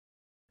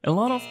A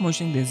lot of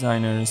motion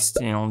designers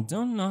still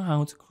don't know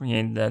how to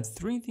create that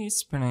 3D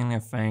spinning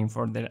effect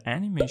for their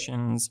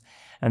animations,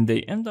 and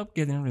they end up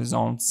getting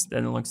results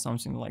that look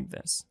something like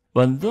this.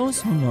 But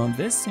those who know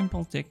this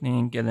simple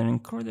technique get an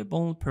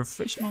incredible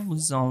professional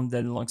result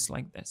that looks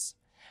like this.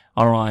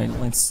 Alright,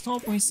 let's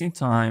stop wasting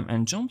time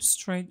and jump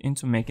straight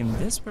into making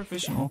this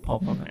professional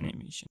pop-up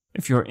animation.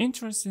 If you're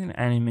interested in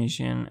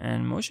animation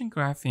and motion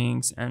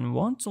graphics and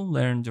want to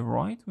learn the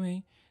right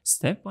way,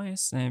 step by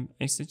step,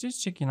 I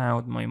suggest checking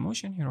out my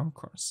Motion Hero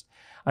course.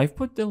 I've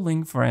put the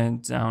link for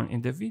it down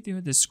in the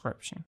video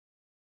description.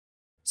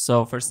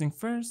 So first thing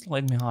first,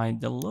 let me hide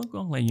the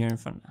logo layer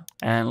for now.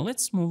 And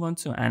let's move on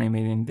to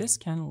animating this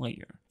can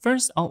layer.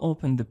 First, I'll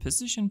open the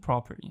position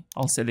property.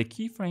 I'll set a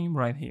keyframe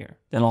right here.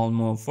 Then I'll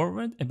move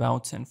forward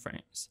about 10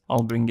 frames.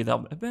 I'll bring it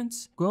up a bit,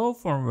 go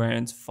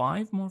forward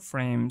 5 more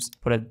frames,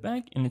 put it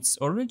back in its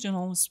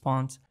original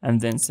spot,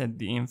 and then set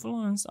the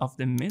influence of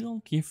the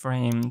middle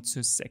keyframe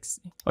to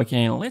 60.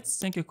 Okay, let's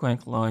take a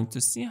quick look to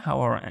see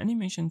how our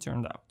animation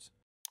turned out.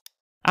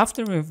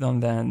 After we've done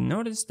that,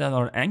 notice that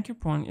our anchor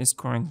point is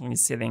currently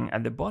sitting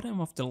at the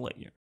bottom of the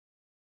layer.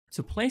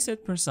 To place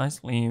it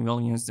precisely, we'll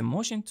use the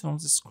Motion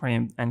Tools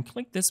script and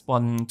click this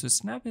button to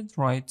snap it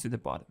right to the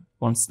bottom.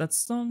 Once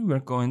that's done, we're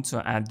going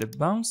to add the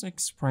bounce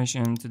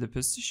expression to the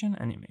position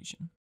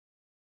animation.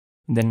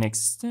 In the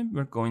next step,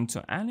 we're going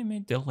to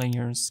animate the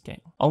layer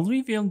scale. I'll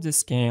reveal the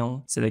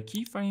scale, set a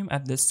keyframe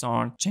at the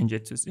start, change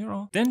it to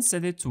 0, then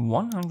set it to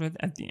 100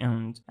 at the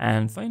end,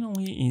 and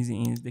finally easy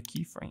ease the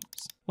keyframes.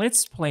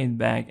 Let's play it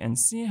back and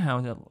see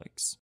how that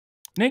looks.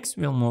 Next,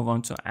 we'll move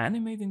on to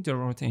animating the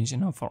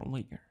rotation of our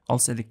layer. I'll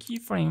set a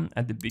keyframe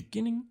at the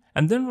beginning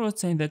and then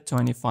rotate it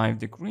 25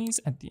 degrees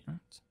at the end.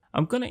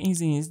 I'm gonna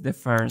easy ease the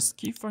first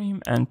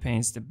keyframe and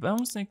paste the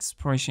bounce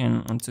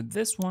expression onto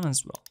this one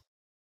as well.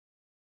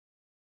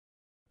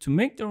 To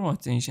make the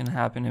rotation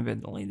happen a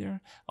bit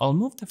later, I'll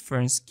move the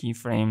first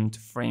keyframe to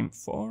frame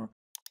 4.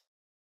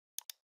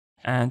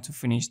 And to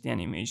finish the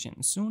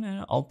animation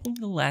sooner, I'll pull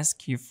the last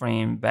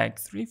keyframe back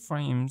 3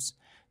 frames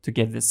to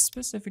get this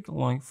specific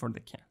look for the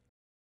can.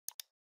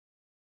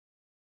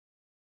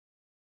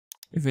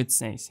 If it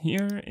stays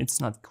here,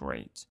 it's not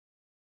great.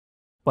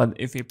 But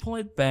if we pull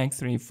it back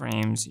 3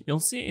 frames,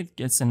 you'll see it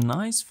gets a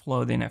nice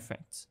floating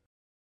effect.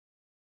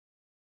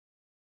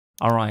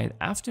 Alright,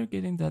 after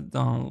getting that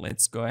done,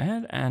 let's go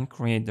ahead and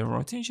create the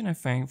rotation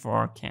effect for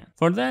our can.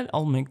 For that,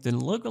 I'll make the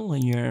logo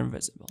layer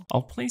visible.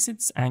 I'll place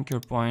its anchor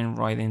point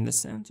right in the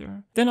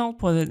center. Then I'll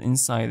put it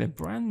inside a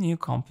brand new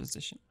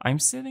composition. I'm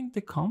setting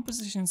the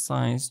composition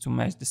size to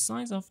match the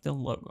size of the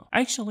logo.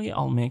 Actually,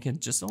 I'll make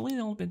it just a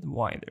little bit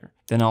wider.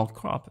 Then I'll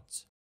crop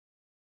it.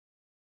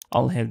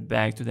 I'll head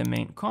back to the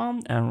main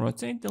comp and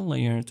rotate the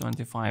layer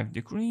 25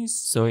 degrees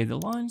so it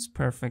aligns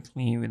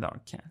perfectly with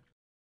our can.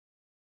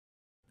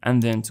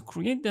 And then to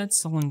create that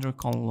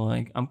cylindrical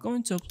look, I'm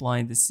going to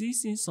apply the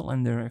CC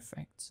cylinder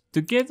effect.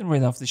 To get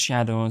rid of the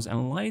shadows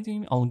and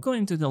lighting, I'll go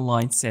into the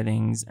light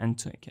settings and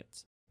tweak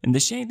it. In the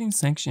shading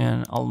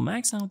section, I'll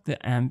max out the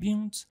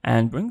ambient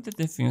and bring the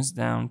diffuse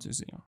down to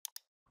 0.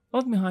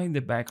 Let me hide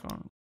the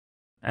background.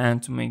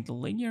 And to make the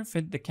layer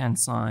fit the can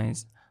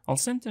size, I'll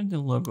center the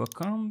logo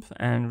comp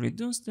and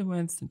reduce the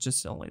width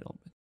just a little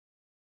bit.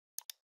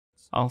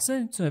 I'll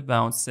set it to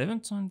about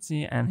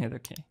 720 and hit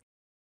OK.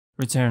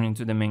 Returning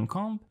to the main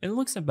comp, it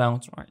looks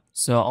about right,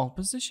 so I'll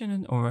position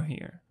it over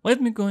here. Let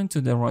me go into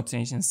the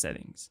rotation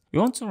settings. We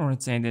want to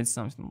rotate it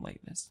something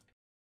like this.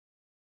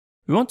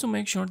 We want to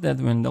make sure that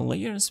when the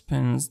layer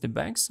spins, the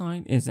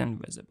backside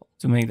isn't visible.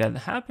 To make that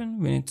happen,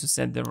 we need to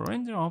set the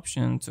render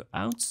option to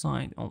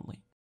outside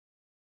only.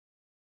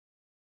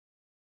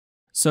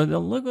 So the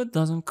logo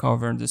doesn't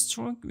cover the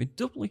stroke, we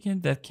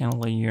duplicate that can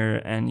layer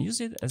and use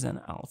it as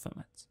an alpha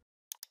matte.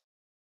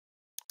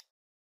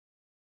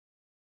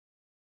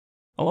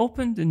 I'll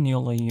open the new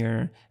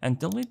layer and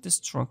delete the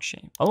stroke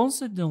shape. I'll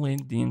also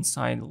delete the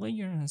inside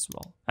layer as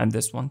well, and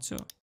this one too.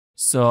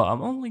 So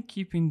I'm only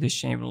keeping the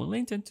shape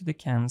related to the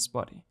can's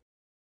body.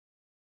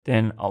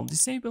 Then I'll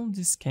disable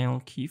the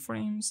scale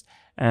keyframes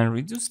and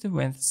reduce the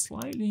width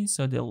slightly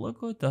so the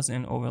logo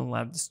doesn't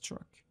overlap the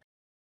stroke.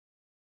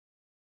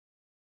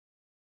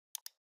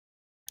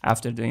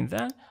 After doing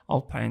that,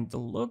 I'll parent the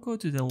logo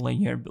to the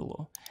layer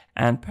below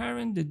and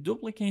parent the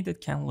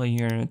duplicated can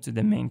layer to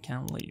the main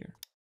can layer.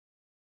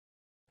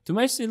 To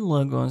match the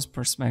logo's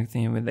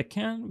perspective with the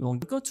can, we'll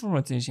go to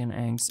Rotation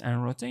X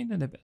and rotate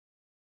it a bit.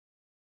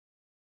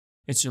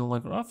 It should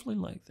look roughly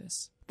like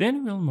this.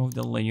 Then we'll move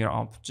the layer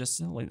up just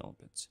a little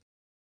bit.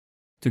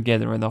 To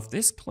get rid of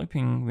this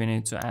clipping, we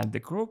need to add the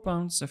group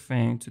bounce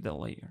effect to the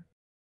layer.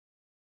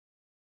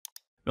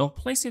 We'll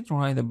place it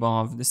right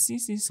above the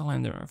CC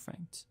cylinder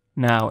effect.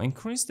 Now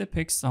increase the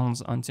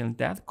pixels until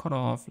that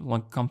cutoff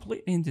look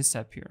completely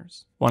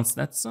disappears. Once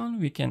that's done,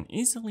 we can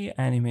easily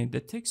animate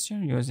the texture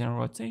using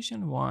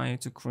rotation Y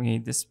to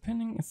create the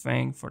spinning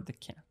effect for the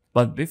can.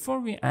 But before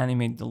we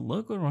animate the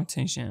logo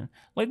rotation,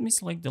 let me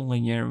select the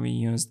layer we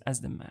used as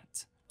the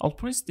matte. I'll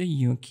press the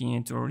U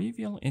key to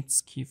reveal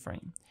its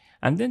keyframe.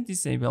 and then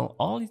disable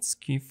all its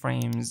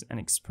keyframes and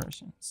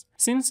expressions.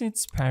 Since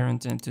it's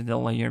parented to the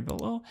layer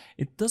below,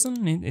 it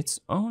doesn't need its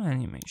own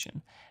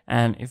animation,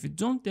 and if you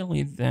don't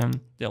delete them,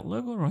 the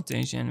logo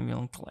rotation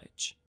will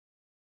glitch.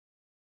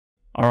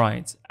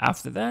 Alright,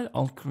 after that,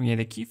 I'll create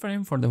a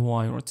keyframe for the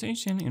Y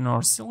rotation in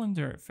our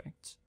cylinder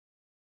effect.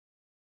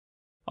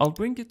 I'll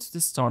bring it to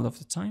the start of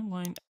the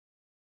timeline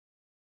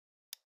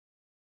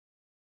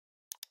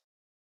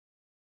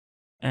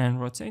and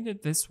rotate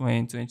it this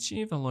way to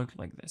achieve a look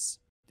like this.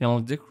 Then I'll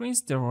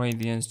decrease the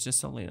radius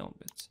just a little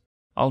bit.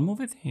 I'll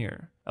move it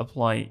here,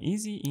 apply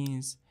easy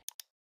ease,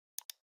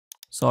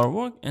 so our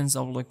work ends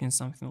up looking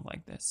something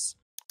like this.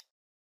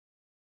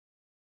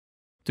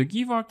 To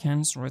give our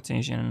canvas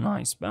rotation a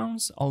nice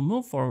bounce, I'll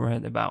move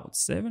forward about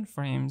 7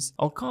 frames.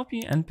 I'll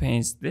copy and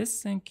paste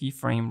this same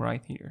keyframe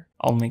right here.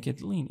 I'll make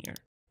it linear.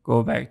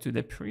 Go back to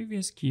the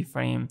previous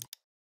keyframe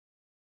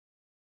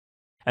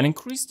and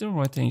increase the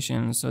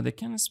rotation so the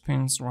canvas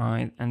spins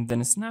right and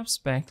then snaps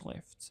back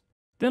left.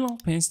 Then I'll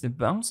paste the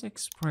bounce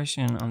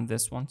expression on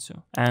this one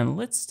too. And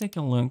let's take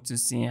a look to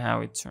see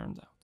how it turned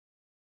out.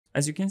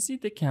 As you can see,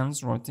 the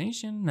canvas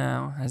rotation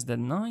now has that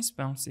nice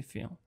bouncy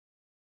feel.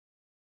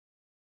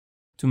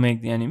 To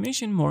make the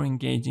animation more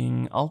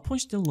engaging, I'll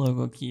push the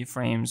logo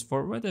keyframes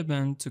forward a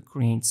bit to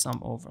create some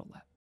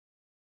overlap.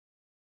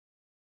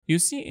 You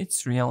see,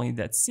 it's really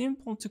that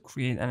simple to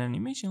create an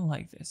animation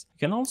like this. You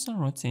can also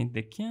rotate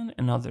the can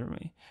another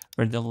way,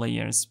 where the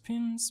layer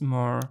spins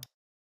more,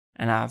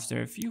 and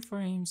after a few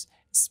frames,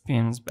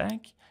 spins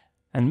back,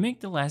 and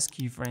make the last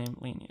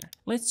keyframe linear.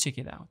 Let's check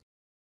it out.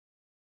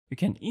 You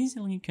can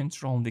easily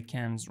control the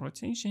can's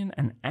rotation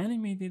and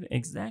animate it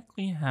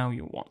exactly how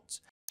you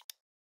want.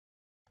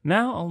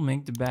 Now I'll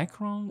make the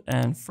background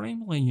and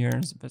frame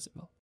layers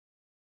visible.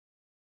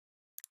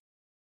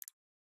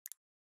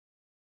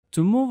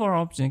 To move our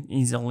object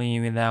easily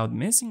without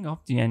messing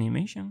up the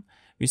animation,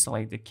 we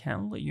select the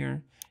can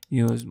layer,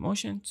 use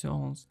motion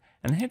tools,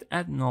 and hit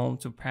add null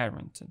to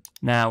parent it.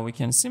 Now we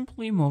can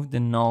simply move the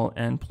null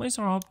and place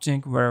our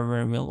object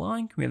wherever we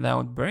like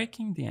without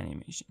breaking the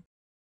animation.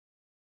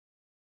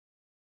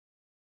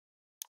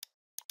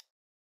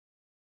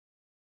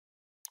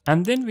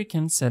 And then we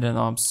can set it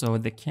up so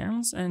the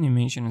can's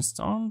animation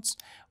starts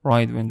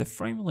right when the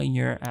frame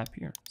layer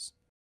appears.